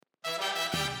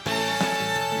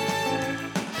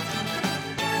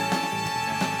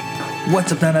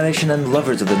What's up, Nana Nation and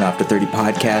lovers of the Not After 30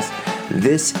 podcast?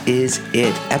 This is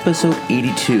it, episode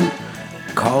 82,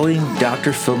 calling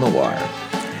Dr. Phil Noir.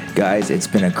 Guys, it's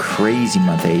been a crazy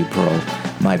month of April.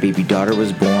 My baby daughter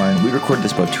was born. We recorded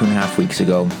this about 2.5 weeks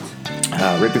ago,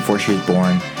 right before she was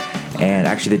born, and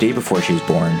actually the day before she was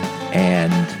born,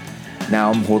 and now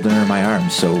I'm holding her in my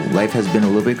arms. So life has been a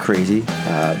little bit crazy.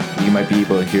 You might be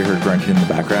able to hear her grunting in the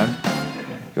background.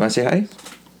 You want to say hi?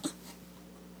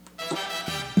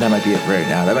 That might be it right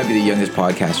now. That might be the youngest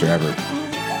podcaster ever.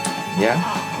 Yeah?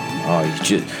 Oh, you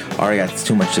just already got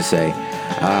too much to say.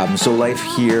 So life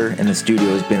here in the studio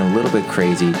has been a little bit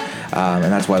crazy, and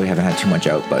that's why we haven't had too much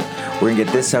out. But we're going to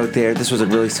get this out there. This was a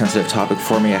really sensitive topic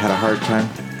for me. I had a hard time.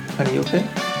 Honey, you okay?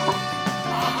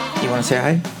 You want to say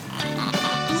hi?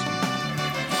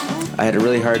 I had a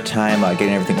really hard time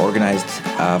getting everything organized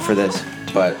for this,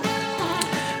 but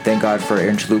thank God for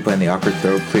Aaron Chalupa and the Awkward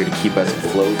Throat Clear to keep us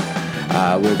afloat.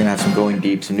 We're going to have some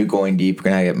new Going Deep.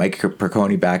 We're going to get Mike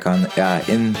Perconi back on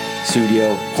in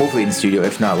studio, hopefully in studio,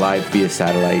 if not live via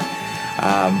satellite.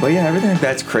 But yeah, everything like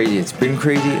that's crazy. It's been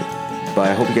crazy, but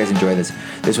I hope you guys enjoy this.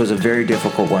 This was a very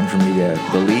difficult one for me to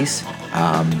release,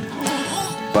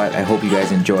 but I hope you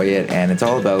guys enjoy it. And it's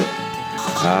all about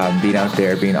being out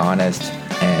there, being honest,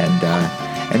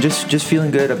 and just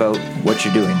feeling good about what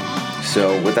you're doing.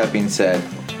 So with that being said,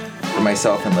 for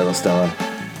myself and little Stella,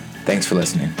 thanks for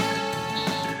listening.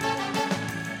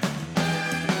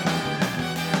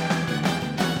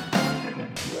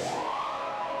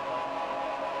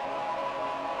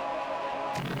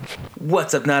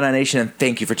 What's up, Nana Nation, and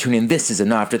thank you for tuning in. This is a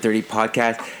Not After 30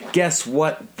 podcast. Guess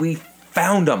what? We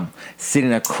found him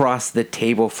sitting across the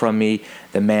table from me.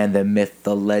 The man, the myth,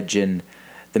 the legend,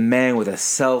 the man with a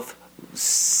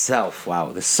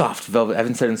wow, the soft velvet, I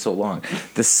haven't said it in so long.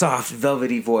 The soft,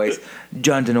 velvety voice,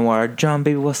 John DeNoir. John,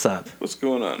 baby, what's up? What's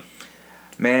going on?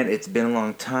 Man, it's been a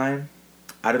long time.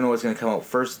 I don't know what's going to come out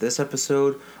first, this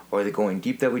episode or the Going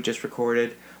Deep that we just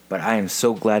recorded, but I am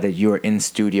so glad that you're in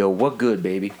studio. What good,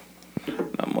 baby?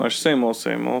 Not much. Same old,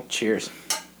 same old. Cheers.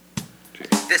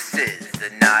 This is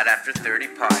the Not After 30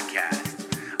 podcast,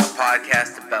 a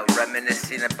podcast about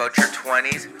reminiscing about your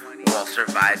 20s while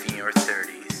surviving your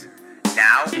 30s.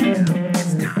 Now,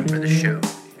 it's time for the show.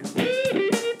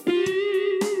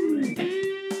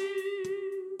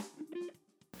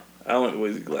 I don't like the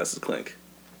way the glasses clink.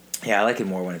 Yeah, I like it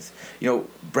more when it's...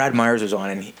 Brad Myers was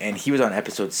on, and he was on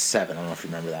episode 7. I don't know if you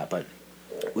remember that, but...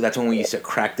 That's when we used to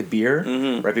crack the beer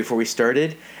right before we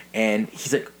started, and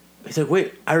he's like,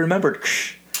 wait, I remembered.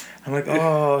 I'm like,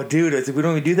 oh, dude, we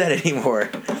don't even do that anymore.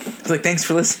 He's like, thanks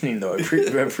for listening, though.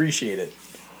 I appreciate it.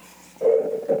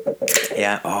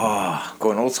 Yeah,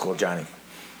 going old school, Johnny.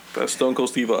 That's Stone Cold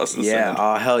Steve Austin. Yeah,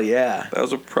 sound. Hell yeah. That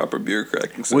was a proper beer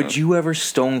cracking sound. Would you ever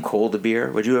stone cold a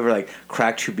beer? Would you ever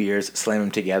crack 2 beers, slam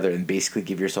them together, and basically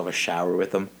give yourself a shower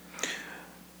with them?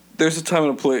 There's a time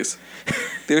and a place.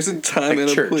 There's a time and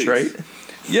church, a place. Right?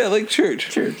 Yeah, like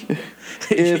church.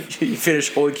 If you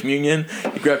finish Holy Communion,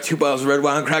 you grab 2 bottles of red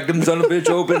wine, crack them son of a bitch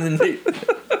open, and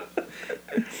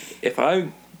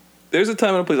there's a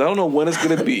time and a place. I don't know when it's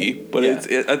gonna be, but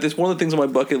it's one of the things on my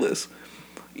bucket list.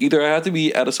 Either I have to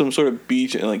be at some sort of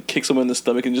beach and kick someone in the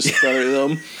stomach and just stutter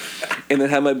them, and then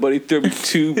have my buddy throw me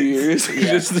 2 beers.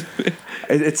 Yeah.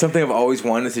 It's something I've always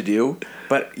wanted to do,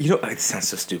 but it sounds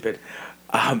so stupid.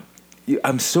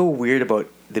 I'm so weird about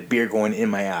the beer going in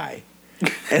my eye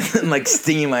and then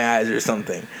stinging my eyes or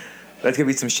something. That's gonna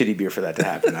be some shitty beer for that to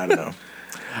happen. I don't know.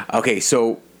 Okay,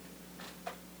 so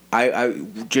I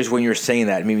just when you were saying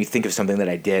that, it made me think of something that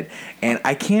I did, and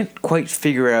I can't quite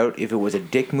figure out if it was a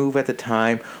dick move at the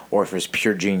time or if it was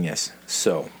pure genius.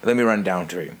 So let me run down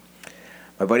through.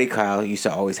 My buddy Kyle used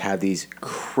to always have these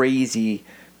crazy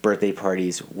birthday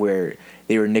parties where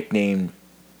they were nicknamed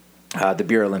the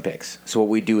Beer Olympics. So what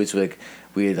we do is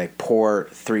we'd pour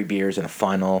 3 beers in a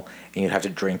funnel, and you'd have to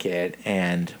drink it.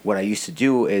 And what I used to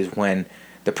do is when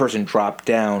the person dropped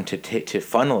down to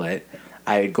funnel it,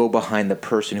 I'd go behind the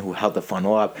person who held the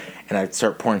funnel up, and I'd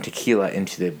start pouring tequila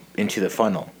into the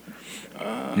funnel.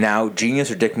 Now,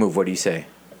 genius or dick move? What do you say?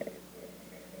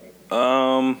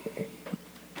 Damn.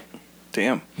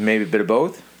 Maybe a bit of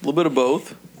both. A little bit of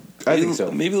both. I think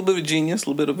so. Maybe a little bit of genius, a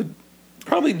little bit of a.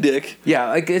 Probably dick.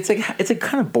 Yeah, it's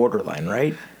kind of borderline,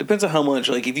 right? Depends on how much.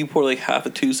 If you pour half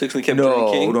a 2-6 and kept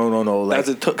drinking. No. That's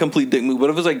a complete dick move. But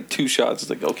if it's 2 shots,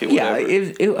 it's okay, whatever.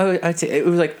 Yeah, I'd say it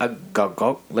was a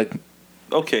gulp,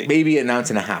 okay, maybe an ounce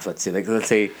and a half. Let's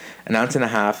say an ounce and a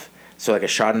half. So a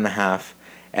shot and a half,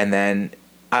 and then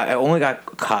I only got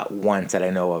caught once that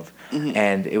I know of,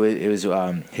 and it was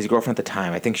his girlfriend at the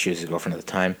time. I think she was his girlfriend at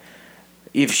the time.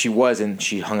 if she wasn't,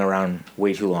 she hung around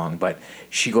way too long. But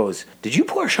she goes, "Did you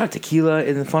pour a shot of tequila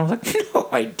in the funnel?" I was like, "No,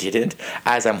 I didn't."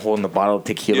 As I'm holding the bottle of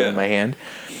tequila in my hand,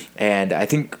 and I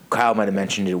think Kyle might have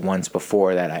mentioned it once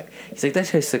before that he's like, "That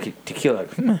tastes like tequila."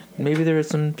 Like, maybe there is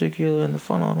some tequila in the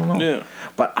funnel. I don't know. Yeah.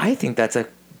 But I think that's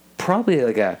probably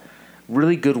like a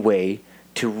really good way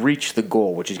to reach the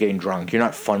goal, which is getting drunk. You're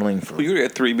not funneling for. Well, you already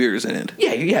had 3 beers in it.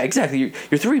 Yeah, exactly.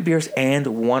 You're 3 beers and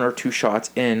 1 or 2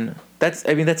 shots in. That's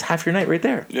half your night right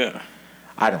there. Yeah.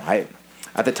 I don't.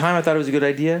 At the time I thought it was a good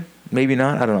idea. Maybe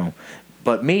not. I don't know.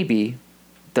 But maybe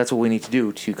that's what we need to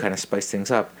do to kind of spice things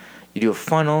up. You do a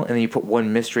funnel and then you put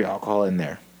 1 mystery alcohol in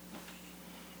there.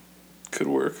 Could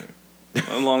work. As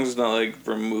long as it's not like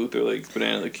vermouth or like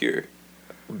banana liqueur.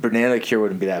 Banana liqueur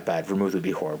wouldn't be that bad. Vermouth would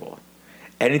be horrible.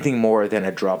 Anything more than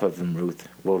a drop of vermouth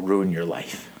will ruin your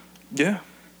life. Yeah.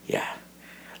 Yeah.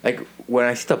 Like, when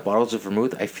I see the bottles of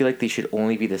vermouth, I feel like they should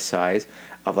only be the size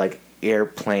of, like,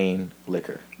 airplane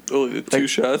liquor. Oh, like 2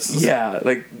 shots? Yeah.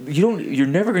 Like, you're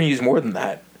never going to use more than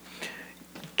that.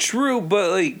 True, but,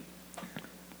 like,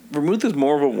 vermouth is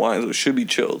more of a wine, so it should be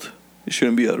chilled. It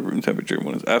shouldn't be out of room temperature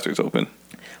after it's open.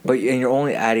 And you're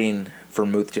only adding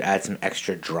vermouth to add some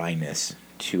extra dryness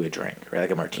to a drink, right?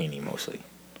 Like a martini, mostly.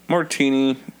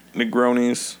 Martini,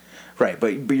 Negronis. Right,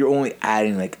 but you're only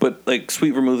adding like. But like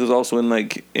sweet vermouth is also in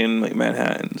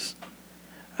Manhattans.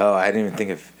 Oh, I didn't even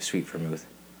think of sweet vermouth.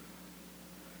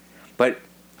 But,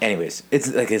 anyways, it's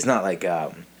not it's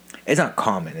not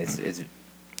common. It's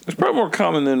probably more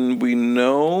common than we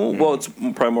know. Well, it's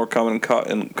probably more common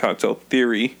in cocktail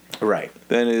theory, right,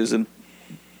 than it is in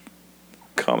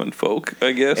common folk,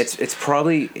 I guess. It's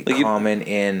probably common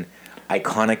in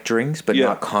iconic drinks, but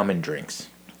not common drinks.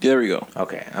 There we go.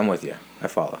 Okay, I'm with you. I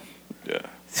follow. Yeah.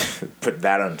 Put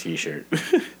that on a t-shirt.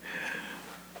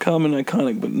 Common,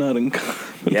 iconic, but not in.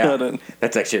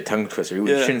 That's actually a tongue twister. We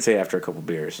shouldn't say it after a couple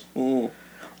beers. Mm.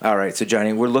 All right, so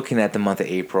Johnny, we're looking at the month of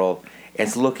April.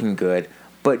 It's looking good,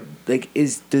 but like,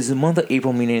 does the month of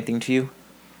April mean anything to you?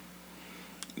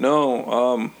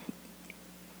 No.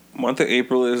 Month of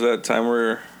April is that time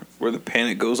where the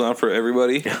panic goes on for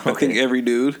everybody. Okay. I think every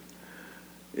dude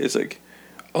is like,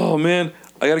 oh man,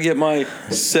 I gotta get my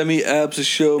semi-abs to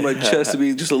show, my chest to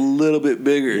be just a little bit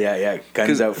bigger. Yeah.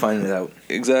 Guns out, fun out.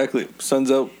 Exactly. Sun's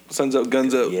out,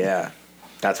 guns out. Yeah.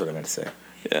 That's what I meant to say.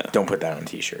 Yeah. Don't put that on a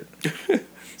t-shirt.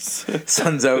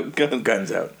 Sun's out,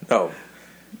 guns out. Oh.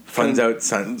 Fun's out,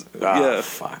 sun's... Oh, yeah.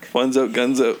 Fuck. Fun's out,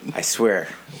 guns out. I swear,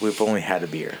 we've only had a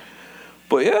beer.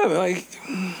 But yeah, like...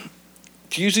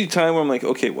 It's usually time where I'm like,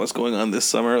 okay, what's going on this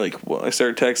summer? Like, I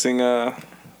started texting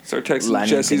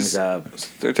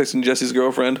Jesse's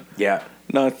girlfriend. Yeah.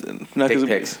 Not dick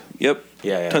pics. Yep.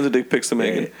 Yeah. Tons of dick pics to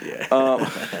Megan. Yeah.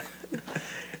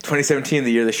 2017,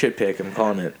 the year of the shit pic. I'm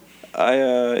calling it.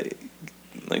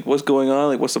 Like, what's going on?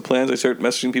 Like, what's the plans? I start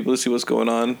messaging people to see what's going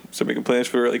on. Start making plans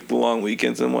for like the long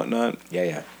weekends and whatnot.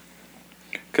 Yeah.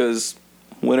 Because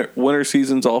winter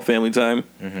season's all family time.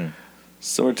 Mm-hmm.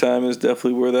 Summertime is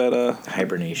definitely where that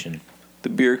hibernation. The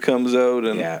beer comes out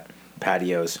and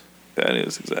patios.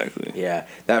 Patios, exactly. Yeah,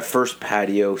 that first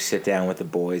patio sit down with the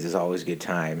boys is always a good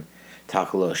time.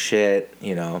 Talk a little shit,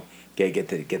 get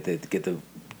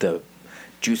the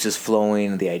juices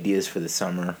flowing, the ideas for the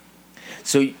summer.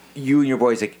 So you and your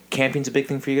boys, like, camping's a big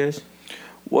thing for you guys?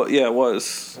 Well, yeah, it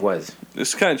was.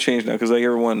 It's kind of changed now because like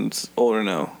everyone's older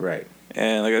now. Right.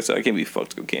 And like I said, I can't be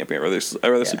fucked to go camping. I'd rather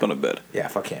sleep on a bed. Yeah,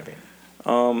 fuck camping.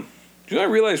 I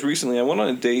realized recently I went on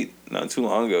a date not too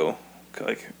long ago,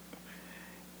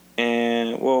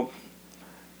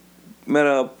 met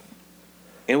up,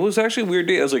 and it was actually a weird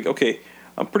date. I was like, okay,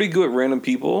 I'm pretty good at random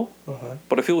people,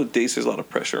 but I feel with dates there's a lot of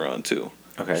pressure on too.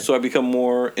 Okay. So I become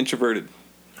more introverted.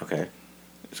 Okay.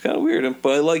 It's kind of weird,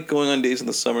 but I like going on dates in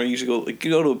the summer. You go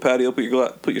to a patio,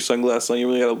 put your sunglasses on.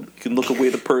 You can look away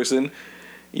the person.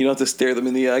 You don't have to stare them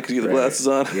in the eye because you have the glasses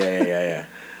on. Yeah.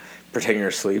 Pretend you're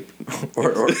asleep,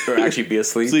 or actually be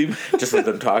asleep. Just let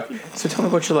them talk. So tell me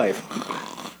about your life.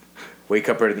 Wake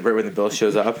up right when the bill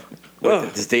shows up.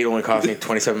 This date only cost me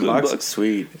 $27.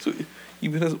 Sweet.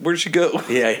 Where'd she go?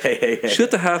 Yeah. She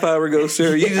let the half hour go,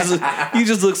 sir. You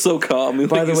just look so calm.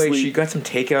 By the way, she got some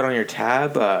takeout on your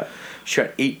tab. She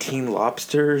got 18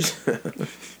 lobsters.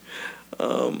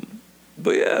 But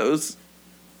yeah,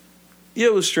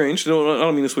 it was strange. I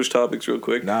don't mean to switch topics real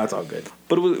quick. No, it's all good.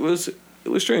 But it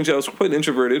was strange. I was quite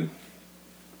introverted.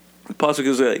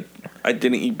 Possibly because I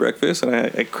didn't eat breakfast and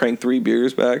I cranked 3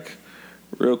 beers back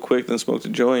real quick, then smoked a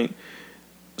joint.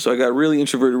 So I got really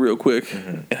introverted real quick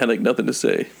and had nothing to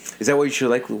say. Is that what you should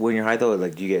like when you're high though?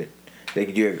 Like, do you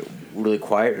get really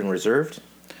quiet and reserved?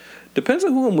 Depends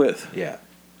on who I'm with. Yeah,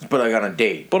 but on a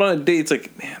date. But on a date, it's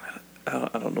like, man,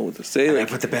 I don't know what to say. I Like,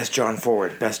 put the best John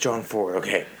forward. Best John forward.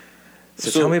 Okay. So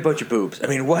So- tell me about your boobs. I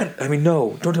mean, what? I mean,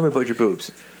 no. Don't tell me about your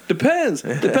boobs. depends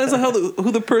on how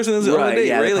who the person is on the Right, date,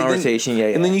 yeah, the right? Like, conversation, yeah.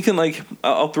 And then you can like,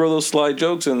 I'll throw those sly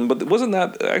jokes in, but it wasn't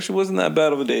that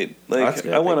bad of a date. Like, That's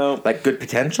good. I went out, Like good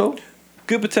potential.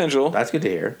 good potential. That's good to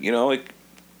hear. You know, like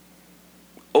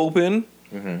open,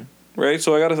 Mm-hmm. right?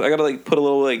 So I gotta like put a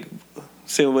little like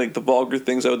say like the vulgar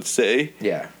things I would say.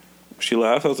 Yeah. She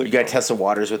laughed. I was like, You got to test the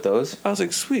waters with those. I was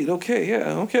like, sweet, okay,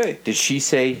 yeah, okay. Did she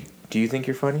say, "Do you think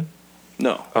you're funny"?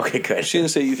 No, Okay, good. she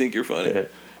didn't say you think you're funny. Yeah.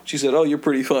 She said, oh, you're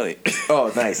pretty funny.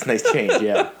 Oh, nice change.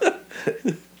 Yeah.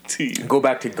 Team. Go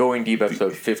back to Going Deep,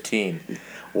 episode 15.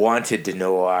 Wanted to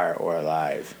know or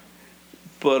alive.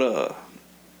 But I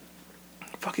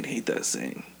fucking hate that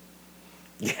saying.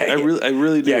 Yeah. I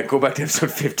really do. Yeah, go back to episode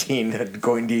 15.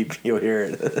 Going Deep, you'll hear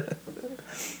it.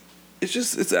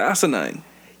 It's asinine.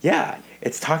 Yeah,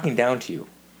 it's talking down to you.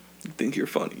 You think you're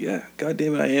funny? Yeah. God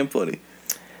damn it, I am funny.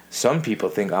 Some people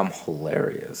think I'm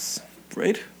hilarious.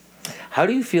 Right? How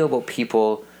do you feel about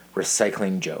people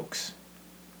recycling jokes?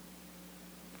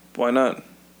 Why not?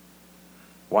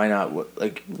 Why not?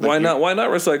 Why not? Why not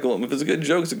recycle them? If it's a good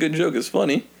joke, it's a good joke. It's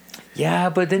funny. Yeah,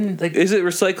 but then Is it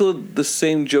recycled the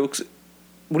same jokes?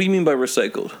 What do you mean by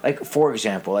recycled? like for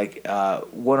example,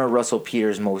 one of Russell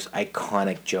Peters' most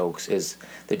iconic jokes is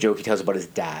the joke he tells about his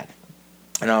dad.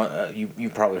 And you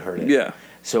probably heard it. Yeah.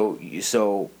 So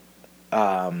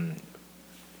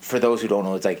for those who don't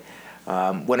know, it's like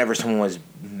whenever someone was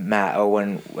mad or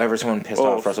whenever someone pissed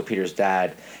off Russell Peters'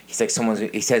 dad, he's like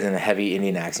he says in a heavy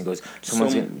Indian accent, goes,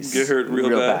 someone's gonna get hurt real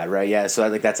bad. right? Yeah, so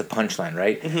that's a punchline,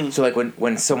 right? Mm-hmm. So like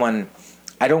when someone,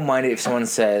 I don't mind it if someone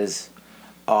says,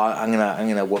 "Oh, I'm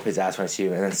gonna whoop his ass when I see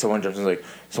you," and then someone jumps in like,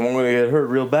 "Someone gonna get hurt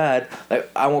real bad." Like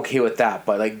I'm okay with that,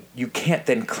 but like you can't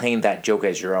then claim that joke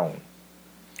as your own.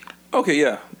 Okay,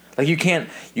 yeah. Like you can't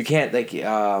like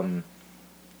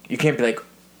you can't be like,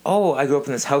 oh, I grew up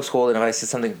in this household and if I said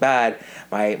something bad,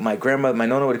 my grandma, my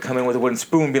nonna would come in with a wooden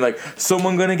spoon and be like,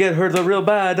 someone gonna get hurt real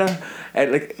bad,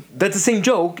 and like that's the same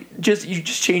joke. You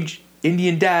just change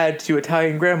Indian dad to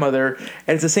Italian grandmother,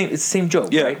 and it's the same joke,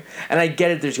 Yeah. right? And I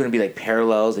get it. There's gonna be like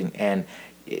parallels and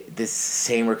this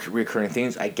same recurring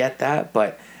things. I get that,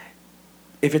 but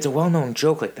if it's a well-known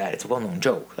joke like that, it's a well-known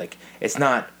joke. Like it's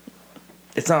not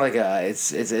like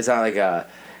a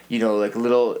like a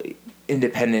little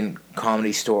independent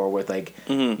comedy store with like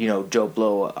Joe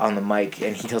Blow on the mic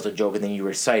and he tells a joke and then you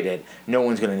recite it. No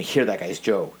one's gonna hear that guy's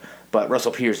joke. But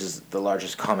Russell Peters is the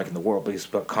largest comic in the world,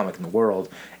 biggest comic in the world.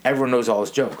 Everyone knows all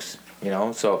his jokes,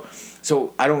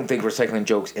 So I don't think recycling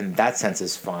jokes in that sense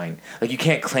is fine. Like you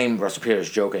can't claim Russell Peters'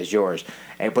 joke as yours,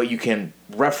 but you can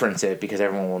reference it because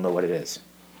everyone will know what it is.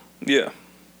 Yeah.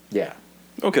 Yeah.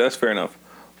 Okay, that's fair enough.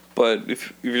 But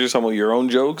if you're just talking about your own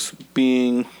jokes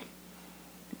being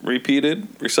repeated,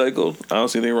 recycled, I don't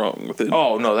see anything wrong with it.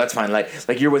 Oh no, that's fine. Like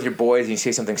you're with your boys and you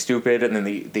say something stupid and then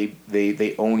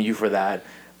they own you for that.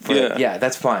 Yeah,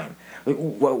 that's fine. Like,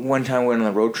 one time we went on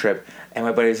a road trip and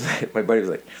my buddy was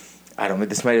like, I don't know,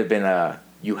 this might have been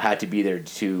you had to be there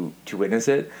to witness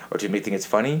it or to think it's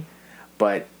funny,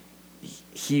 but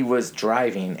he was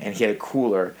driving and he had a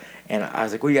cooler and I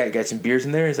was like, well, you got some beers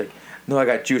in there? He's like, no, I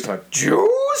got juice. I'm like,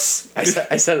 juice? I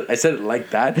said it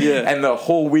like that. Yeah. And the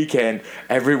whole weekend,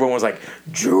 everyone was like,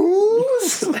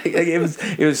 juice? like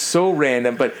it was so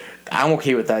random, but I'm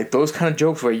okay with that. Like, those kind of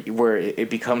jokes where it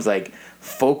becomes like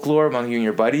folklore among you and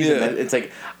your buddies. Yeah. And it's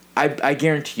like, I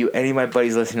guarantee you, any of my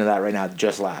buddies listening to that right now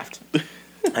just laughed.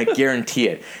 I guarantee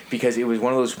it because it was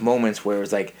one of those moments where it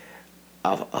was like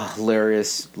a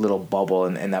hilarious little bubble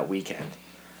in that weekend.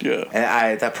 Yeah.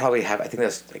 And that probably happened. I think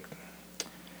that's like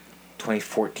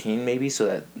 2014 maybe. So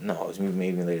that it was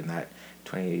maybe later than that.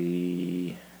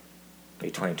 Maybe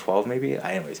 2012 maybe.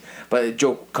 Anyways, but a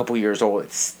joke a couple years old.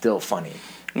 It's still funny.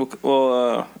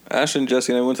 Well, Ash and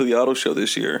Jesse and I went to the auto show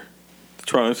this year, the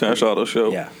Toronto International Auto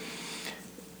Show. Yeah.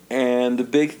 And the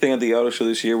big thing at the auto show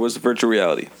this year was virtual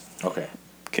reality. Okay.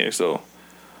 Okay, so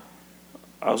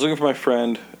I was looking for my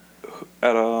friend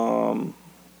at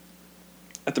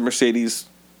the Mercedes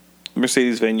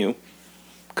venue.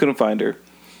 Couldn't find her,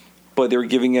 but they were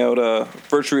giving out a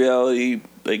virtual reality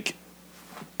like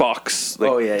box.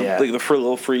 Like, like the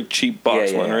little free cheap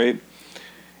box one, right?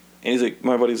 And he's like,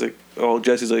 my buddy's like, oh,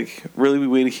 Jesse's like, really, we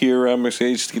waited here around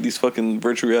Mercedes to get these fucking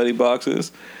virtual reality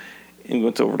boxes. And we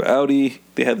went over to Audi.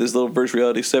 They had this little virtual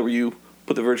reality set where you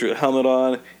put the virtual helmet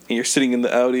on and you're sitting in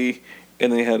the Audi.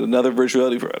 And they had another virtual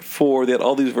reality for Ford. They had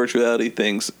all these virtual reality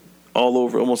things all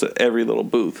over, almost at every little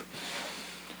booth.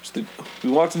 So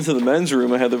we walked into the men's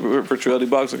room. I had the virtual reality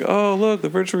box. Like, oh, look, the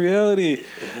virtual reality.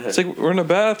 It's like we're in a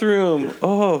bathroom.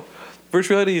 Oh,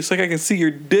 virtual reality, it's like I can see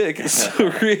your dick. It's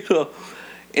so real.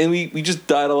 And we just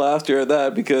died of laughter at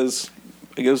that because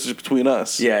I guess it's just between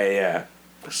us. Yeah.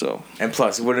 So. And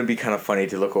plus, wouldn't it be kind of funny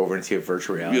to look over and see a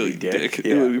virtual reality Really dick?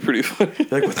 Yeah. It would be pretty funny.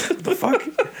 Like, what the fuck?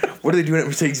 What are they doing at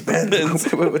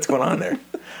Mercedes-Benz? What's going on there?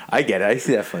 I get it. I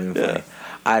see that funny. Yeah.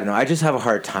 I don't know. I just have a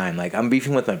hard time. Like, I'm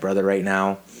beefing with my brother right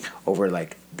now over,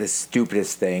 like, the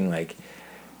stupidest thing. Like,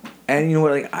 and you know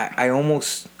what? Like, I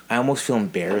almost feel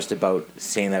embarrassed about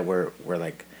saying that we're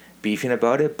like beefing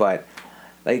about it. But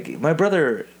like, my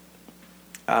brother,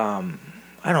 I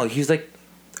don't know. He's like,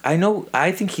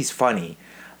 I think he's funny,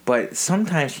 but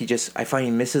sometimes I find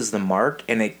he misses the mark,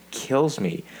 and it kills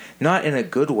me. Not in a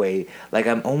good way. Like,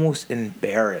 I'm almost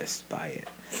embarrassed by it.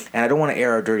 And I don't want to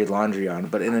air our dirty laundry on,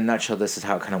 but in a nutshell, this is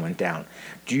how it kind of went down.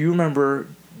 Do you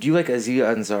like Aziz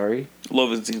Ansari?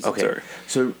 Love Aziz Ansari.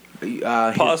 So,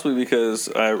 possibly because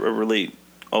I relate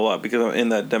a lot because I'm in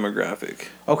that demographic.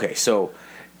 Okay, so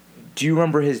do you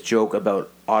remember his joke about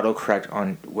autocorrect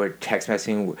on where text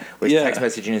messaging, text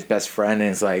messaging his best friend,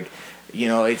 and it's like,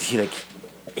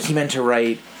 he meant to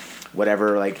write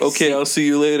whatever, like, okay, I'll see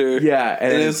you later. Yeah,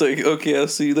 and it's like, okay, I'll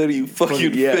see you later, you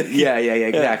fucking yeah,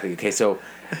 exactly. Okay, so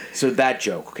that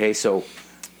joke. Okay, so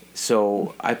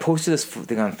I posted this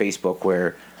thing on Facebook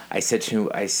where I said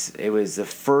it was the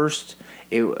first.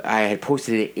 I had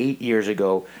posted it 8 years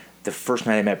ago, the first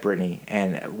night I met Brittany,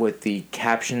 and with the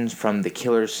captions from the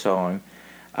Killers song,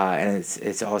 and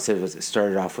it's all it said was it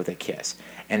started off with a kiss,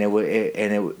 and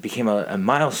it became a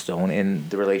milestone in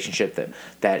the relationship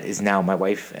that is now my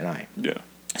wife and I. Yeah.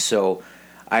 So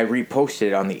I reposted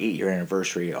it on the 8-year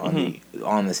anniversary on the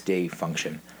On This Day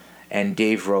function, and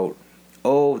Dave wrote,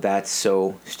 "Oh, that's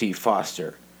so Steve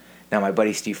Foster." Now, my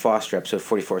buddy Steve Foster, episode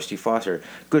 44, Steve Foster,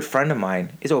 good friend of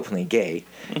mine, is openly gay,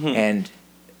 and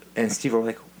Steve wrote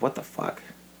like, "What the fuck?"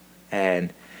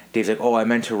 And Dave's like, "Oh, I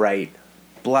meant to write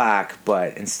black,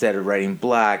 but instead of writing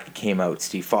black, it came out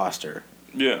Steve Foster."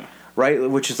 Yeah. Right,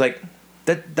 which is like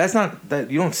that's not that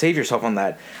you don't save yourself on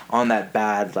that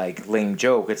bad, like, lame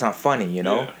joke. It's not funny, you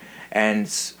know. Yeah.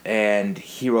 And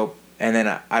he wrote, and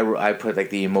then I put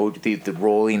like the emoji, the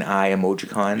rolling eye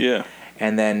emojicon. Yeah.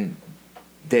 And then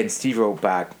Steve wrote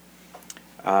back,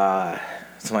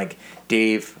 something like,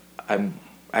 "Dave, I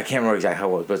can't remember exactly how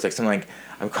it was, but it's like something like,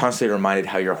 I'm constantly reminded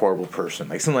how you're a horrible person,"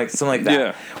 like something like that.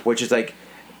 Yeah. Which is like,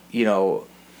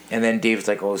 and then Dave's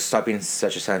like, "Oh, stop being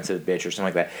such a sensitive bitch," or something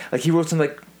like that. Like, he wrote something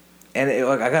like, and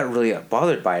I got really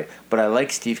bothered by it, but I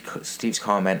liked Steve's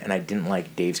comment, and I didn't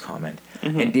like Dave's comment,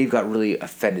 and Dave got really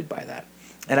offended by that,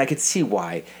 and I could see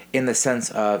why, in the sense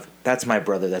of, that's my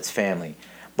brother, that's family.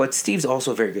 But Steve's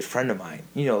also a very good friend of mine.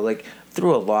 Like,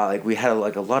 through a lot, like, we had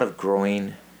like a lot of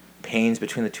growing pains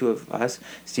between the two of us,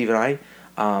 Steve and I.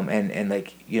 And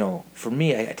like, for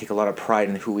me, I take a lot of pride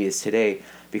in who he is today,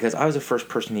 because I was the first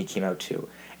person he came out to.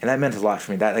 And that meant a lot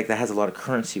for me. That has a lot of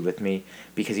currency with me,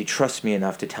 because he trusts me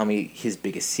enough to tell me his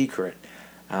biggest secret.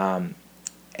 And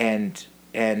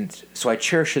so I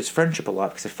cherish his friendship a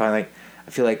lot, because I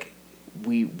feel like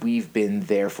we've been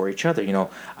there for each other.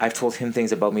 I've told him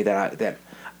things about me that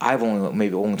I've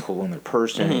only told one other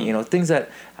person. Things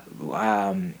that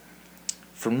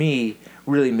for me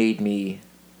really made me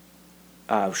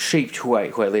shaped who I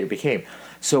later became.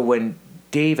 So when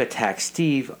Dave attacks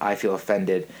Steve, I feel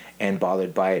offended and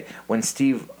bothered by it. When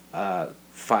Steve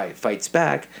fights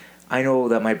back, I know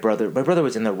that my brother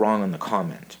was in the wrong on the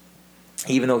comment,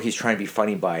 even though he's trying to be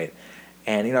funny by it.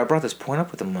 And I brought this point up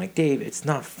with him. I'm like, "Dave, it's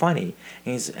not funny."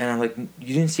 And I'm like,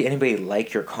 "You didn't see anybody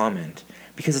like your comment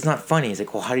because it's not funny." He's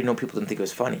like, "Well, how do you know people didn't think it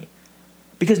was funny?"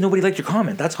 "Because nobody liked your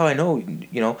comment. That's how I know."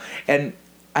 And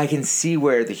I can see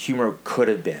where the humor could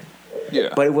have been.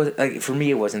 Yeah. But it was like, for me,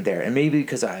 it wasn't there, and maybe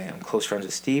because I am close friends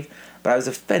with Steve, but I was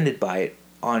offended by it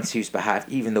on Steve's behalf,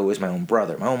 even though it was my own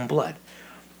brother, my own blood.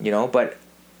 But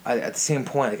at the same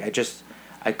point, like,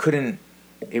 I couldn't.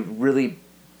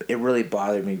 It really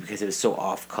bothered me because it was so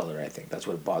off color. I think that's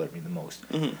what bothered me the most.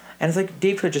 And it's like,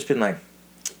 Dave could have just been like,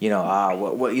 he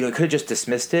could have just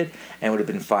dismissed it and it would have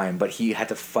been fine. But he had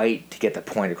to fight to get the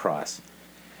point across,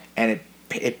 and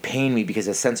it pained me because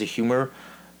the sense of humor,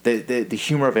 the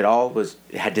humor of it all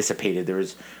had dissipated.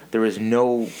 There was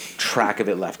no track of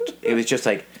it left. It was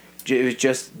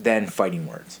just then fighting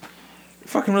words. It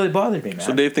fucking really bothered me, man.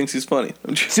 So Dave thinks he's funny.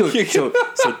 So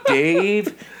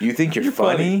Dave, you think you're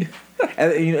funny?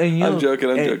 And I'm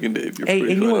joking, Dave. You're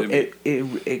pretty funny.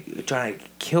 It John, it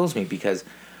kills me because,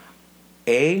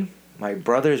 my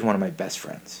brother is one of my best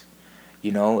friends.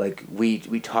 Like,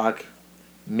 we talk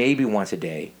maybe once a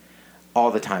day, all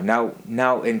the time. Now,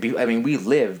 we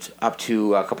lived up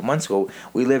to a couple months ago.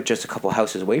 We lived just a couple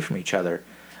houses away from each other,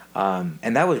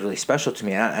 And that was really special to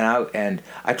me. And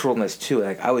I told him this too.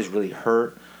 Like, I was really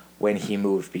hurt when he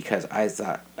moved because I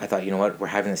thought, you know what, we're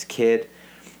having this kid.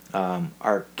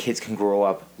 Our kids can grow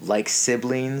up like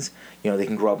siblings. You know, they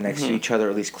can grow up next to each other, or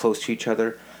at least close to each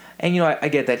other. And, you know, I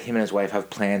get that him and his wife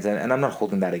have plans, and I'm not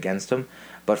holding that against him.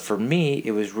 But for me,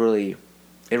 it really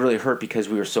hurt because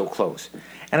we were so close.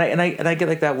 And I get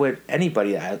like that with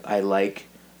anybody that I like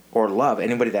or love.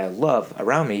 Anybody that I love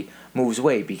around me moves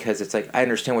away because it's like, I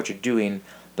understand what you're doing,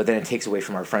 but then it takes away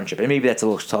from our friendship. And maybe that's a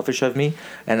little selfish of me,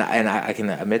 and I can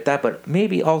admit that, but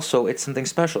maybe also it's something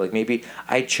special. Like, maybe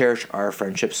I cherish our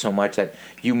friendship so much that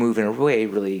you moving away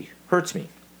really hurts me.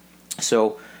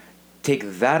 So take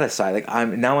that aside. Like,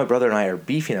 now my brother and I are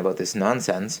beefing about this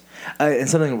nonsense, and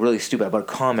something really stupid about a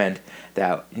comment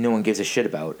that no one gives a shit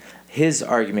about. His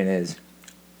argument is,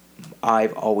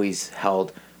 I've always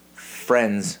held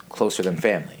friends closer than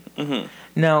family. Mm-hmm.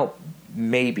 Now,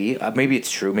 maybe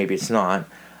it's true, maybe it's not.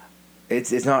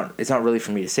 It's not really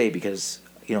for me to say because,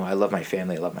 you know, I love my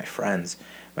family, I love my friends.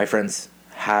 My friends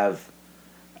are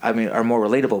more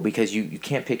relatable because you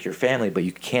can't pick your family, but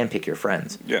you can pick your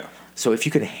friends. Yeah. So if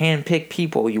you could handpick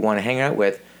people you want to hang out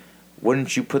with,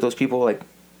 wouldn't you put those people like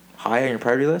high on your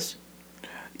priority list?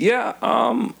 Yeah,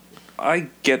 I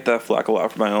get that flack a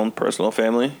lot from my own personal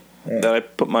family. Yeah. That I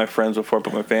put my friends before I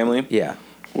put my family. Yeah.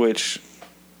 Which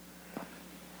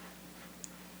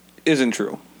isn't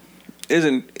true.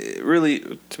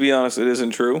 Really, to be honest, it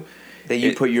isn't true. That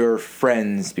you put your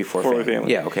friends before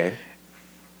family. Yeah, okay.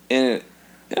 And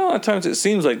a lot of times it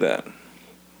seems like that.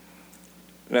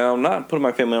 Now, I'm not putting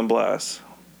my family on blast,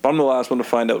 but I'm the last one to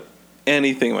find out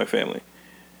anything in my family.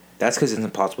 That's because it's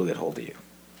impossible to get hold of you.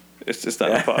 It's just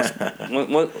not impossible.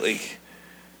 Like,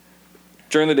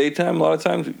 during the daytime, a lot of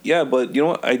times, yeah, but you know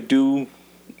what?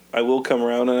 I will come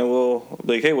around and I will,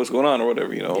 like, hey, what's going on or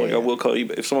whatever, you know? I will call you.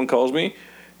 If someone calls me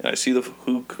and I see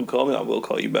who called me, I will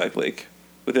call you back, like,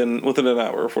 within an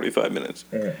hour or 45 minutes.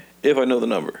 Yeah. If I know the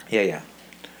number. Yeah.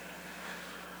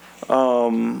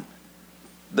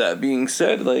 That being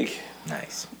said, like...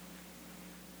 Nice.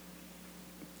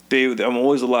 I'm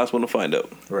always the last one to find out.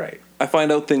 Right. I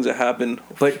find out things that happened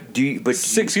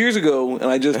 6 years ago, and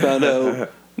I just found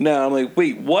out now. I'm like,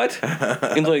 wait, what?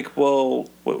 And like, well,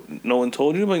 what, no one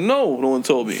told you? I'm like, no one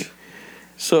told me.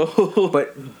 So...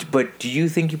 But do you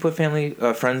think you put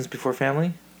friends before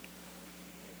family?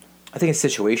 I think it's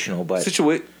situational, but...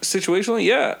 Situationally,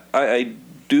 yeah. I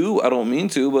do. I don't mean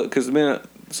to, but because the minute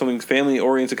something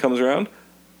family-oriented comes around...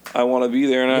 I want to be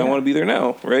there, and I want to be there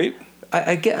now, right?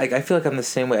 I feel like I'm the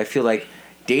same way. I feel like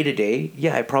day to day,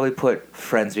 I probably put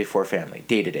friends before family.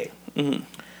 Day to day. Mm-hmm.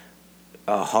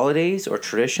 Holidays or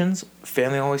traditions,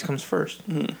 family always comes first.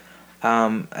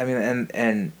 Mm-hmm.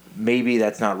 And maybe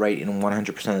that's not right in 100%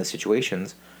 of the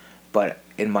situations, but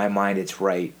in my mind, it's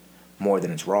right more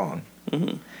than it's wrong.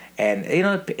 Mm-hmm. And you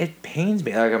know, it pains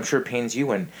me. Like, I'm sure it pains you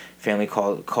when family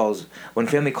calls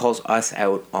us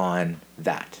out on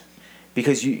that.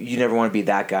 Because you never want to be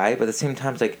that guy, but at the same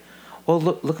time, it's like, well,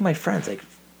 look at my friends. Like,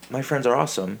 my friends are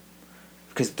awesome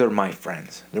because they're my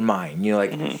friends. They're mine. You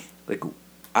know, like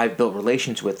I've built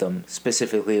relations with them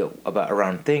specifically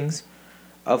around things.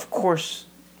 Of course,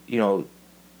 you know,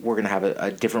 we're gonna have a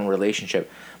different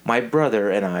relationship. My brother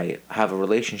and I have a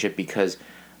relationship because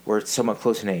we're somewhat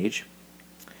close in age.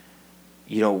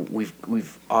 You know,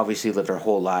 we've obviously lived our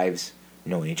whole lives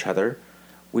knowing each other.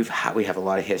 We have a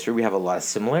lot of history. We have a lot of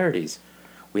similarities.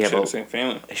 We share the same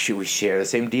family. We share the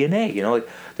same DNA. You know, like,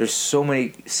 there's so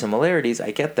many similarities.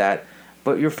 I get that,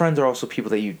 but your friends are also people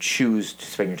that you choose to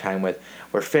spend your time with.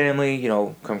 We're family. You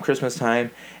know, come Christmas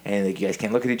time, and like, you guys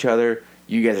can't look at each other.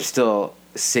 You guys are still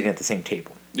sitting at the same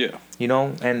table. Yeah. You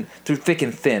know, and through thick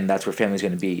and thin, that's where family's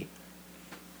going to be.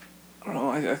 I don't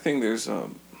know. I think there's I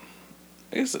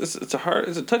guess it's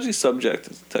a touchy subject.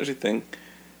 It's a touchy thing,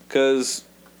 because.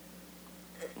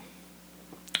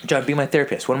 John, be my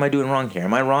therapist. What am I doing wrong here?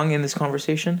 Am I wrong in this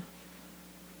conversation?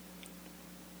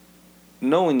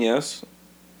 No and yes.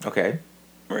 Okay.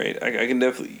 Right. I can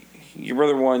definitely... Your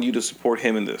brother wanted you to support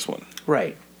him in this one.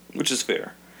 Right. Which is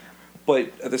fair.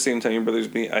 But at the same time, your brother's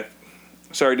being...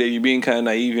 Sorry, Dave, you're being kind of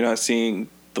naive. You're not seeing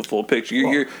the full picture.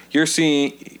 You're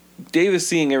seeing... Dave is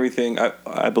seeing everything,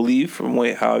 I believe, from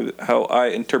how I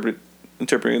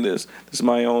interpreting this. This is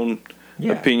my own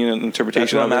opinion and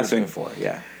interpretation. That's what I'm asking for,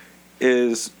 yeah.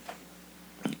 Is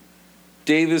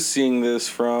Dave is seeing this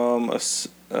from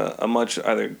a much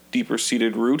either deeper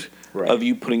seated root of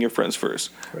you putting your friends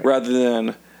first, rather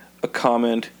than a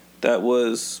comment that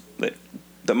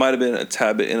might have been a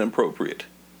tad bit inappropriate.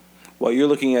 While you're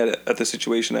looking at the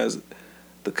situation as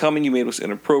the comment you made was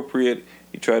inappropriate,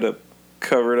 you try to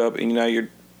cover it up, and now you're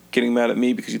getting mad at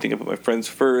me because you think I put my friends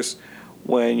first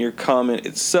when your comment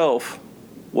itself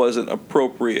wasn't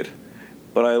appropriate,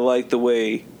 but I like the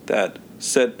way that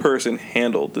said person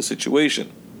handled the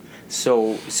situation.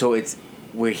 So it's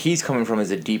where he's coming from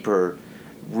is a deeper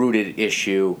rooted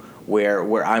issue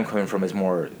where I'm coming from is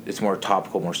more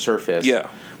topical, more surface. Yeah.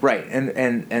 Right.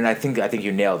 And I think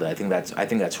you nailed it. I think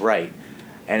that's right.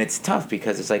 And it's tough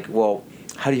because it's like, well,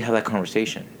 how do you have that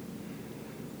conversation?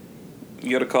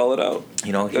 You got to call it out.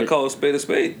 You got to call a spade a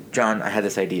spade. John, I had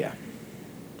this idea.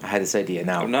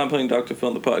 Now. I'm not putting Dr. Phil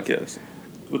on the podcast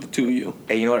with the two of you.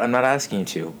 Hey, you know what? I'm not asking you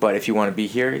to, but if you want to be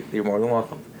here, you're more than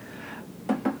welcome.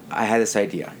 I had this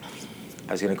idea.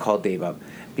 I was going to call Dave up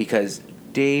because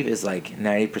Dave is like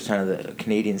 90% of the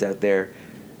Canadians out there.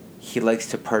 He likes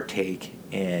to partake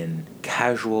in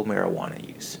casual marijuana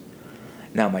use.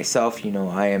 Now, myself,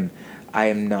 I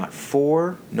am not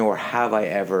for, nor have I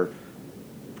ever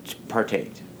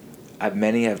partaked.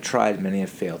 Many have tried, many have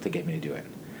failed to get me to do it.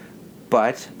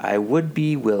 But I would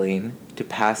be willing to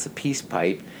pass a peace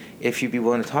pipe if you'd be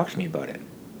willing to talk to me about it.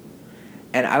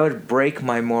 And I would break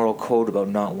my moral code about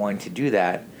not wanting to do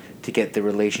that to get the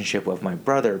relationship with my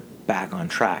brother back on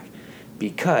track,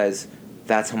 because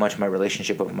that's how much my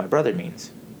relationship with my brother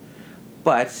means.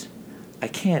 But I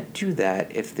can't do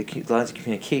that if the lines of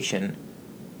communication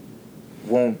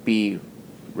won't be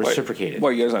reciprocated.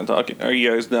 Why you guys aren't talking? Are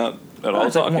you guys not at all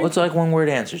talking? It's like one word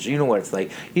answers. You know what it's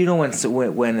like. You know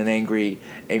when an angry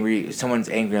someone's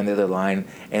angry on the other line,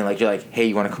 and like you're like, hey,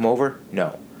 you want to come over?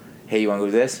 No. Hey, you want to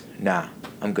go do this? Nah,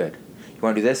 I'm good. You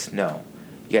want to do this? No.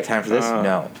 You got time for this?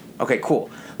 No. Okay, cool.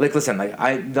 Like, listen, like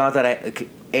I don't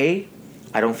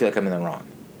feel like I'm in the wrong.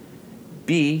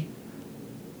 B,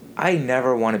 I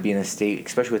never want to be in a state,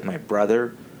 especially with my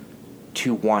brother,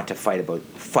 to want to fight.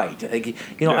 Like,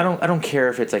 I don't care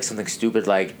if it's like something stupid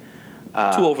like.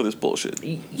 Too old for this bullshit.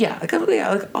 Yeah, like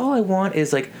all I want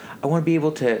is like I want to be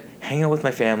able to hang out with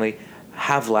my family,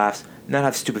 have laughs, not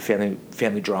have stupid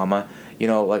family drama.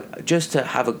 Like just to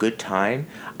have a good time.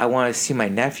 I want to see my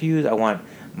nephews. I want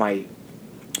my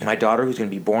daughter, who's going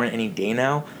to be born any day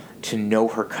now, to know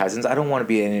her cousins. I don't want to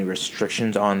be any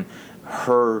restrictions on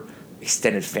her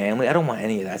extended family. I don't want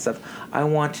any of that stuff. I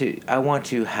want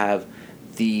to have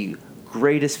the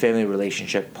greatest family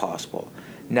relationship possible.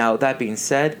 Now, that being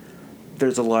said,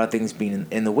 there's a lot of things being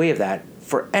in the way of that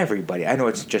for everybody. I know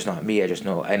it's just not me.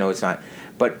 I know it's not.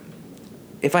 But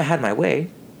if I had my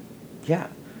way, yeah,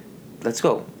 let's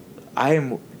go.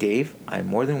 Dave, I'm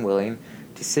more than willing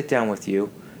to sit down with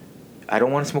you. I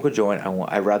don't want to smoke a joint.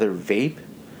 I'd rather vape,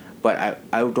 but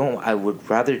I would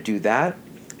rather do that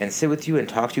and sit with you and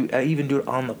talk to you. I even do it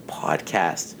on the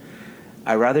podcast.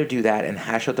 I'd rather do that and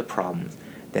hash out the problems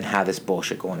than have this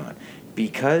bullshit going on.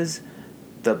 Because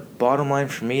the bottom line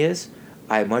for me is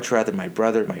I'd much rather my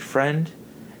brother, my friend,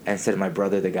 instead of my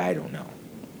brother, the guy I don't know.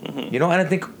 Mm-hmm. And I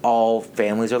think all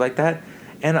families are like that.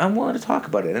 And I'm willing to talk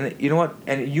about it. And you know what?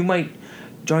 And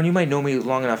John, you might know me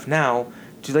long enough now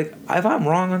to like, if I'm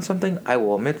wrong on something, I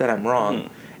will admit that I'm wrong.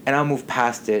 Mm-hmm. And I'll move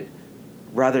past it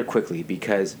rather quickly,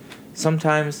 because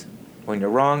sometimes when you're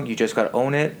wrong, you just got to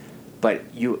own it. But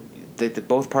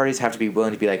both parties have to be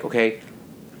willing to be like, okay,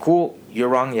 cool, you're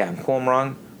wrong. Yeah, I'm cool, I'm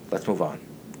wrong. Let's move on.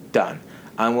 Done.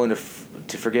 I'm willing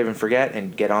to forgive and forget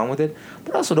and get on with it.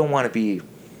 But I also don't want to be,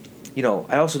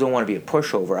 I also don't want to be a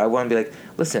pushover. I want to be like,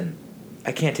 listen,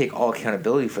 I can't take all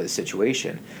accountability for the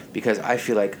situation because I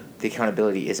feel like the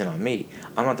accountability isn't on me.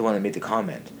 I'm not the one that made the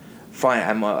comment.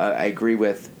 Fine, I agree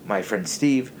with my friend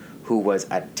Steve, who was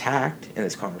attacked in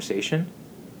this conversation,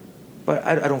 but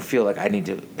I don't feel like I need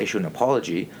to issue an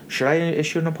apology. Should I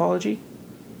issue an apology?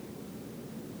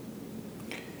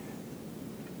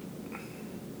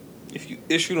 If you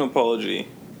issue an apology,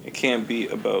 it can't be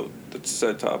about the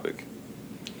said topic.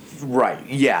 Right.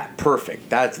 Yeah. Perfect.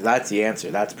 That's the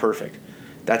answer. That's perfect.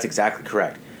 That's exactly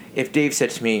correct. If Dave said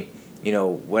to me,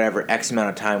 whatever X amount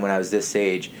of time when I was this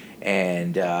age,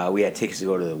 and we had tickets to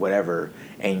go to whatever,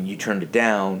 and you turned it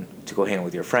down to go hang out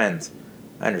with your friends,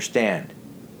 I understand.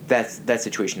 That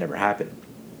situation never happened.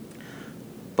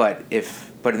 But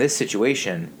in this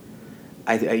situation,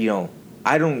 I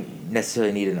don't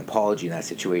necessarily need an apology in that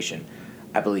situation.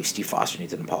 I believe Steve Foster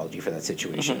needs an apology for that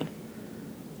situation.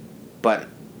 Mm-hmm.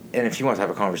 And if you want to have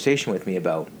a conversation with me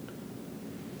about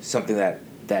something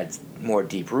that's more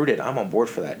deep rooted, I'm on board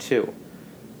for that too.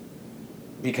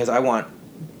 Because like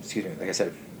I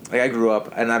said, like I grew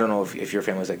up, and I don't know if your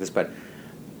family's like this, but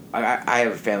I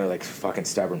have a family like fucking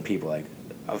stubborn people, like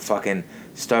a fucking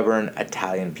stubborn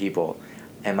Italian people,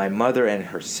 and my mother and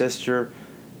her sister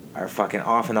are fucking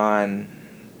off and on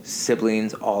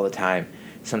siblings all the time.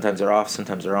 Sometimes they're off,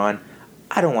 sometimes they're on.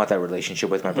 I don't want that relationship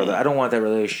with my brother. I don't want that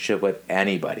relationship with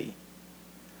anybody.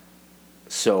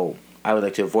 So I would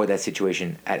like to avoid that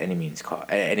situation at any means,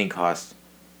 at any cost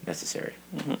necessary,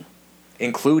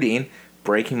 including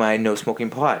breaking my no smoking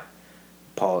pot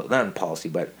not policy,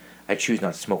 but I choose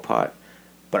not to smoke pot.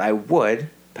 But I would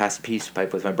pass a peace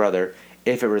pipe with my brother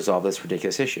if it resolved this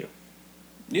ridiculous issue.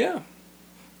 Yeah.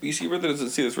 But you see, your brother doesn't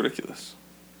see it as ridiculous.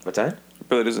 What's that? Your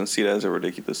brother doesn't see it as a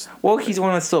ridiculous. Well, he's the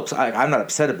one that's still upset. I'm not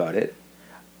upset about it.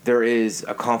 There is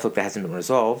a conflict that hasn't been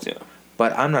resolved. Yeah.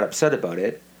 But I'm not upset about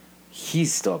it.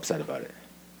 He's still upset about it.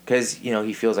 Because,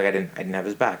 he feels like I didn't have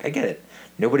his back. I get it.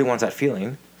 Nobody wants that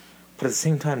feeling. But at the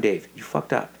same time, Dave, you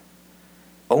fucked up.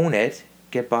 Own it.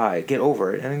 Get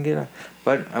over it, and then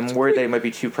But I'm worried that he might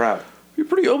be too proud. You're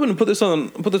pretty open to put this on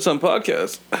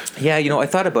podcast. Yeah, I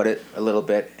thought about it a little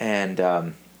bit,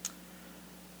 and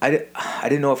I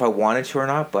didn't know if I wanted to or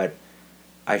not, but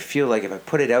I feel like if I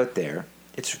put it out there,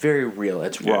 it's very real,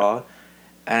 it's raw,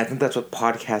 and I think that's what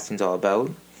podcasting's all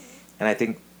about. And I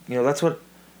think that's what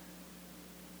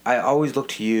I always look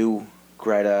to you,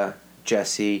 Greta,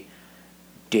 Jesse,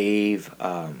 Dave,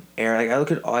 Aaron. Like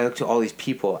I look to all these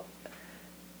people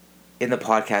in the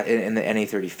podcast, in the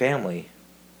NA30 family,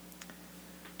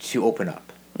 to open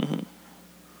up. Mm-hmm.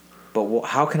 But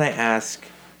how can I ask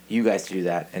you guys to do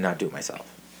that and not do it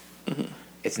myself? Mm-hmm.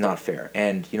 It's not fair.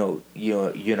 And you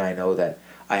and I know that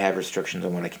I have restrictions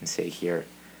on what I can say here.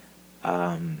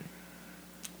 But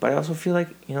I also feel like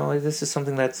this is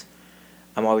something that's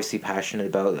I'm obviously passionate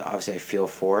about. Obviously, I feel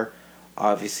for.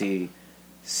 Obviously,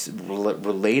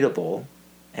 relatable,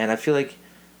 and I feel like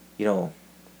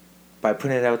by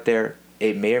putting it out there,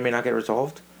 it may or may not get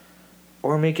resolved,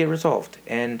 or it may get resolved.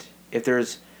 And if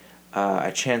there's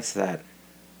a chance that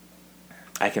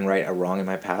I can right a wrong in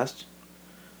my past,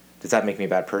 does that make me a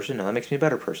bad person? No, that makes me a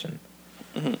better person.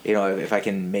 Mm-hmm. If I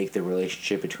can make the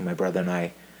relationship between my brother and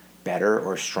I better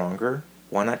or stronger,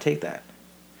 why not take that?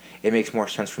 It makes more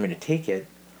sense for me to take it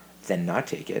than not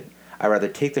take it. I'd rather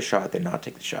take the shot than not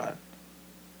take the shot.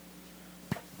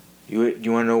 You want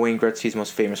to know Wayne Gretzky's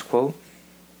most famous quote?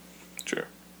 Sure.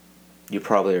 You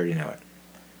probably already know it.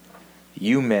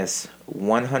 You miss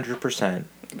 100%.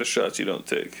 The shots you don't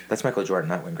take. That's Michael Jordan,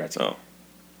 not Wayne Gretzky. Oh.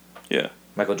 Yeah.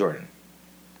 Michael Jordan.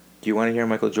 Do you want to hear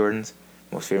Michael Jordan's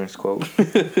most famous quote?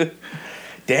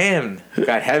 Damn.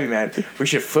 Got heavy, man. We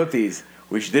should flip these.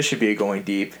 This should be a Going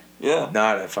Deep. Yeah.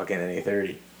 Not a fucking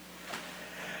NA30.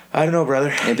 I don't know, brother.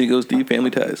 Anthony Goes Deep, Family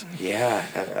Ties. Yeah,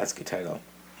 that's a good title.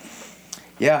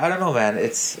 Yeah, I don't know, man.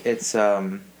 It's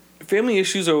family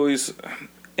issues are always,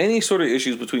 any sort of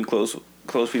issues between close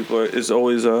people is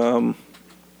always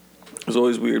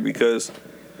weird because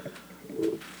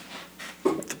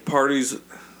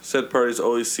said parties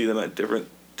always see them at different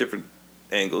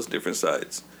angles, different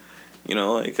sides.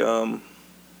 The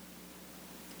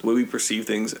way we perceive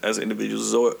things as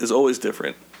individuals is always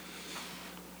different.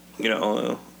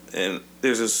 And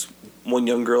there's this one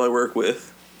young girl I work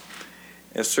with,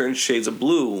 and certain shades of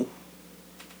blue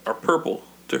are purple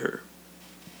to her.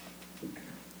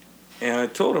 And I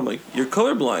told her, I'm like, you're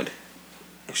colorblind.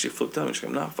 And she flipped out and she's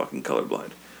like, I'm not fucking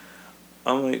colorblind.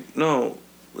 I'm like, no,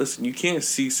 listen, you can't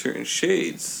see certain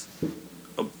shades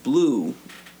of blue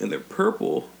and they're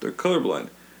purple, they're colorblind.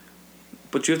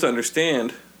 But you have to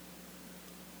understand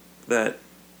that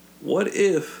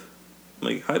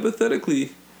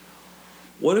hypothetically,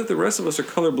 what if the rest of us are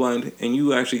colorblind and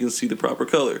you actually can see the proper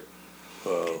color?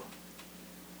 Whoa.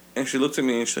 And she looked at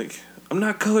me and she's like, I'm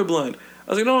not colorblind.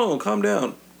 I was like, no, calm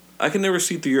down. I can never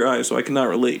see through your eyes, so I cannot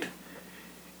relate.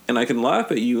 And I can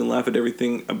laugh at you and laugh at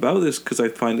everything about this because I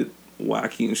find it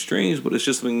wacky and strange, but it's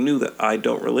just something new that I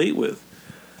don't relate with.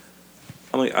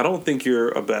 I'm like, I don't think you're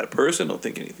a bad person. I don't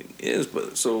think anything is.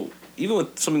 But so even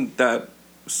with something that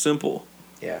simple,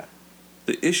 yeah,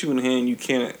 the issue in hand you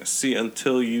can't see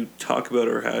until you talk about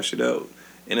it or hash it out.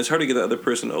 And it's hard to get the other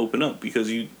person to open up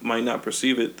because you might not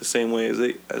perceive it the same way as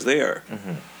they are.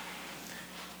 Mm-hmm.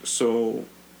 So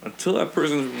until that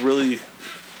person's really,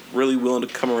 really willing to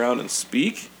come around and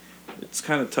speak, it's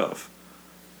kind of tough.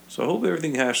 So I hope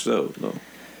everything hashes out, though.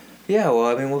 Yeah, well,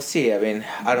 I mean, we'll see. I mean,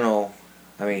 I don't know.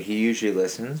 I mean, he usually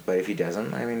listens, but if he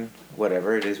doesn't, I mean,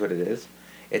 whatever. It is what it is.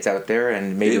 It's out there,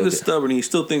 and maybe... Dave is stubborn. He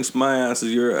still thinks my ass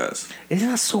is your ass. Isn't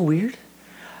that so weird?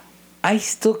 I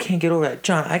still can't get over that.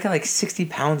 John, I got like 60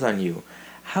 pounds on you.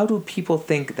 How do people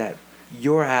think that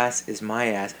your ass is my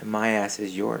ass and my ass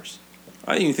is yours?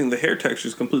 I even think the hair texture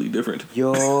is completely different.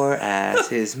 Your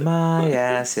ass is my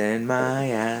ass and my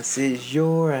ass is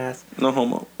your ass. No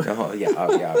homo. No, yeah,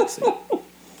 obviously.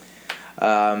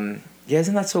 Yeah,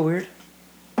 isn't that so weird?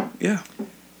 Yeah.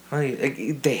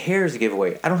 Like, the hair is a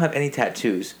giveaway. I don't have any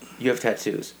tattoos. You have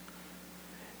tattoos.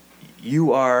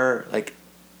 you are like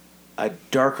a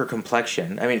darker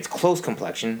complexion. I mean, it's close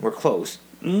complexion. We're close.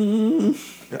 I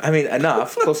mean,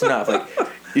 close enough. Like,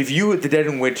 if you at the dead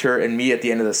of winter and me at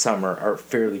the end of the summer are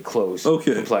fairly close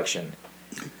complexion.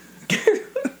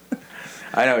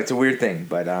 I know it's a weird thing,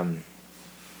 but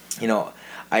you know,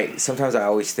 sometimes I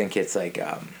always think it's like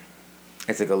a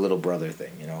little brother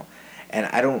thing, you know, and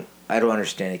I don't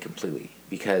understand it completely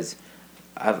because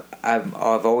I've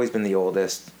always been the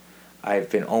oldest.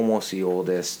 I've been almost the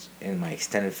oldest in my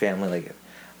extended family. Like,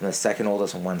 I'm the second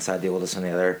oldest on one side, the oldest on the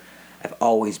other. I've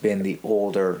always been the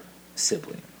older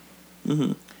sibling.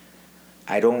 Mm-hmm.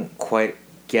 I don't quite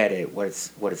get it. What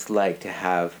it's like to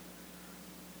have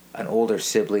an older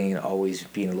sibling always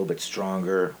being a little bit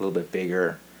stronger, a little bit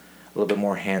bigger, a little bit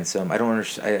more handsome. I don't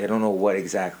understand. I don't know what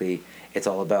exactly it's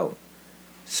all about.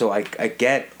 So I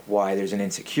get why there's an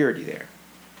insecurity there.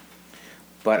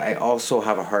 But I also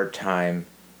have a hard time.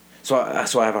 So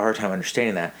I have a hard time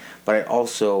understanding that. But I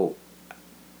also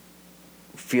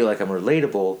feel like I'm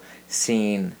relatable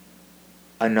seeing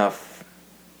enough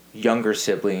younger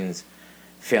siblings,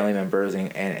 family members,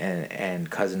 and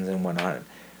cousins and whatnot,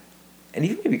 and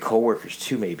even maybe coworkers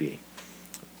too, maybe,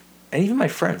 and even my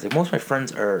friends. Like, most of my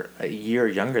friends are a year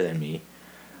younger than me,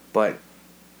 but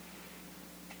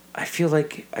I feel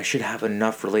like I should have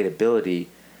enough relatability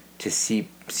to see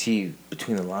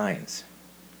between the lines.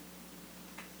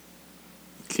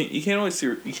 You can't always see.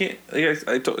 You can't. Like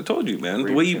I told you, man.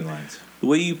 The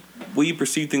way you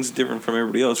perceive things is different from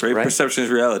everybody else, right? Perception is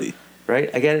reality. Right,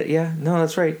 I get it. Yeah, no,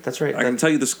 that's right. I can tell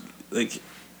you this. Like,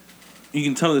 you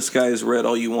can tell me the sky is red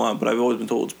all you want, but I've always been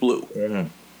told it's blue.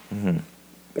 Mm-hmm. Mm-hmm.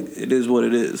 It is what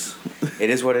it is. It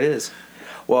is what it is.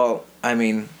 Well, I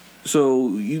mean, so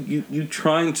you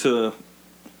trying to.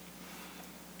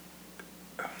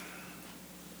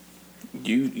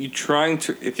 You trying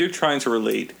to, if you're trying to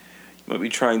relate, you might be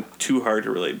trying too hard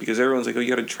to relate, because everyone's like, oh,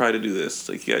 you got to try to do this,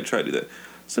 like, you got to try to do that.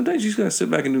 Sometimes you just got to sit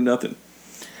back and do nothing.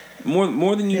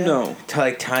 More than you know.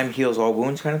 Like, time heals all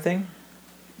wounds kind of thing?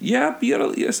 Yeah, but you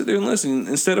gotta sit there and listen.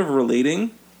 Instead of relating,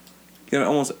 you gotta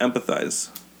almost empathize.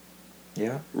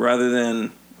 Yeah. Rather than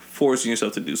forcing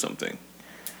yourself to do something.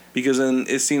 Because then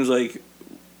it seems like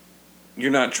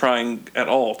you're not trying at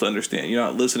all to understand. You're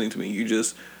not listening to me. You're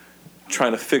just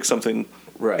trying to fix something,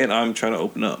 right? And I'm trying to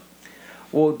open up.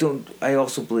 Well, I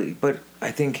also believe, but I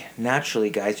think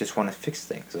naturally guys just want to fix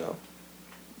things, though.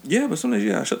 Yeah, but sometimes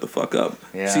you gotta shut the fuck up.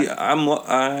 Yeah. See,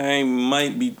 I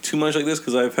might be too much like this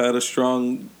because I've had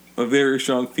a very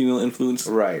strong female influence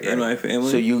in my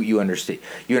family. So you understand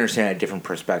a different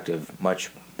perspective much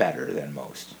better than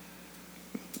most.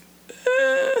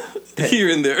 Here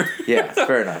and there. Yeah,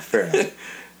 fair enough.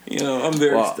 You know,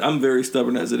 I'm very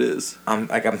stubborn as it is. I'm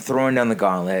throwing down the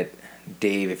gauntlet,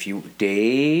 Dave. If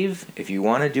you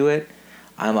want to do it,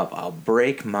 I'm up. I'll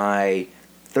break my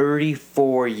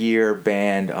 34-year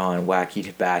ban on Wacky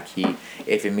Tobacco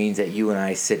if it means that you and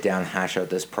I sit down and hash out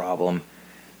this problem.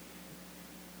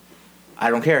 I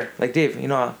don't care. Like, Dave, you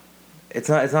know, it's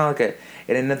not like it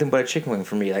ain't nothing but a chicken wing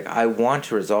for me. Like, I want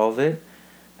to resolve it,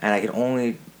 and I can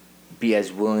only be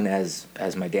as willing as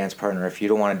my dance partner. If you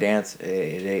don't want to dance, it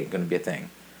ain't gonna be a thing.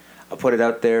 I'll put it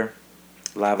out there,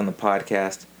 live on the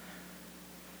podcast.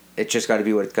 It's just got to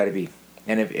be what it's got to be.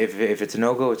 And if it's a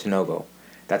no-go, it's a no-go.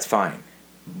 That's fine.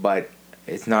 But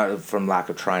it's not from lack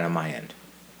of trying on my end.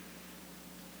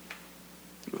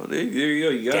 Well, there you go.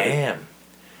 You got it.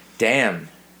 Damn,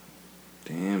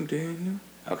 Daniel.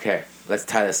 Okay, let's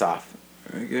tie this off.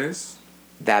 All right, guys.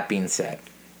 That being said,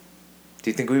 do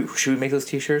you think should we make those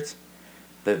T-shirts?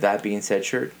 That being said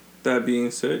shirt. That being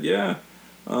said, yeah.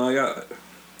 I got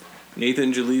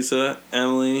Nathan, Jaleesa,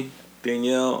 Emily,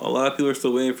 Danielle. A lot of people are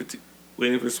still waiting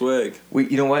for swag.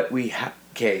 You know what?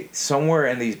 Okay, somewhere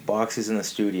in these boxes in the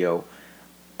studio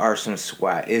are some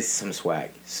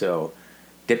swag. So,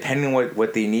 depending on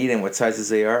what they need and what sizes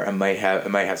they are, I might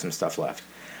have some stuff left.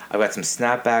 I've got some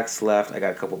snapbacks left. I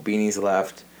got a couple beanies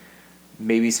left.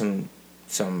 Maybe some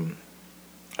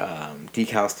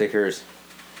decal stickers.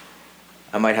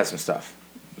 I might have some stuff.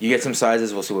 You get some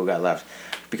sizes. We'll see what we got left,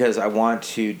 because I want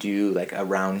to do like a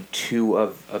round 2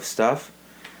 of stuff.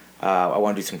 I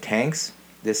want to do some tanks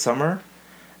this summer.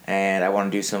 And I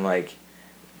want to do some, like,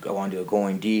 I want to do a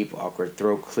going deep, awkward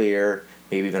throat clear,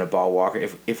 maybe even a ball walker.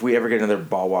 If we ever get another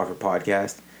ball walker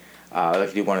podcast, I'd like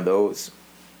to do one of those.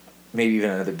 Maybe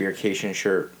even another beercation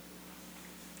shirt.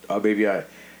 Maybe our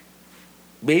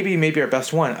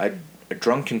best one, a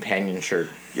drunk companion shirt.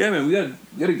 Yeah, man, we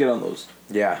gotta get on those.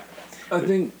 Yeah, I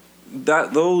think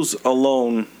that those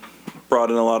alone brought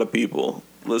in a lot of people,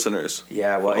 listeners.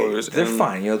 Yeah, well, they're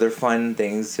fun. You know, they're fun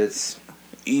things. It's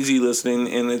easy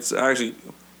listening, and it's actually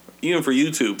even for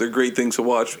YouTube, they're great things to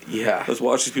watch. Yeah. Let's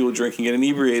watch these people drinking and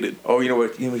inebriated. Oh, you know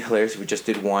what? You know what's hilarious? We just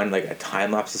did one, like a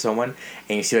time lapse of someone,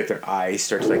 and you see like their eyes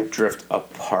start to like drift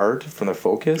apart from the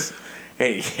focus.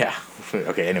 Hey, yeah.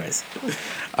 Okay, anyways.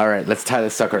 All right, let's tie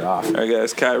this sucker off. All right,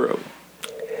 guys, Cairo.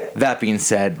 That being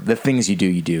said, the things you do,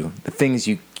 you do. The things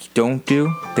you don't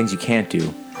do, things you can't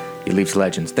do, you leave to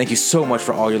legends. Thank you so much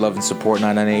for all your love and support,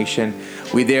 99 Nation.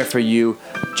 We there for you.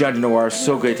 Judge Noir,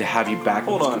 so good to have you back.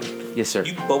 Hold on. Yes, sir.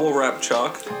 You bubble wrap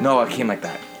chalk? No, it came like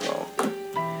that.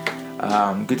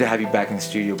 Oh. Good to have you back in the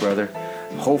studio, brother.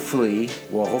 Hopefully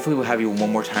we'll have you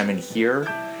one more time in here,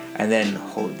 and then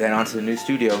onto the new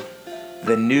studio,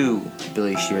 the new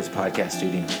Billy Shears podcast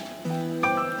studio.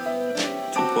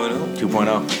 2.0.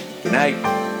 2.0. Good night.